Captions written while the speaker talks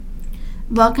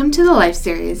Welcome to the Life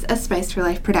Series, a Spice for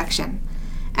Life production.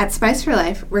 At Spice for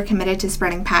Life, we're committed to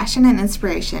spreading passion and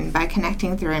inspiration by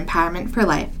connecting through empowerment for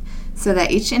life, so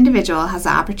that each individual has the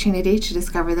opportunity to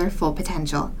discover their full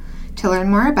potential. To learn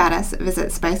more about us, visit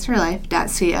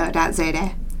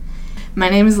spiceforlife.co.za. My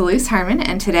name is Elise Harmon,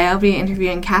 and today I'll be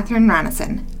interviewing Catherine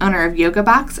Ronaasen, owner of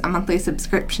YogaBox, a monthly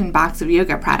subscription box of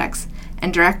yoga products,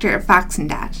 and director of Fox &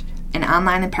 Dash, an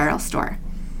online apparel store.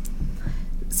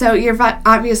 So you're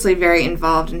obviously very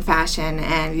involved in fashion,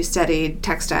 and you studied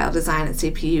textile design at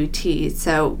CPUT.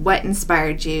 So what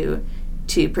inspired you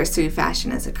to pursue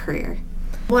fashion as a career?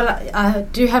 Well, I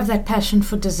do have that passion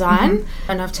for design,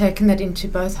 and I've taken that into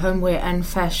both homeware and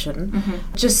fashion.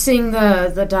 Just seeing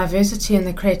the diversity and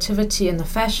the creativity in the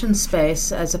fashion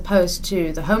space as opposed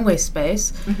to the homeware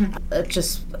space, it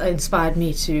just inspired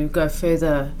me to go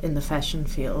further in the fashion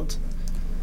field.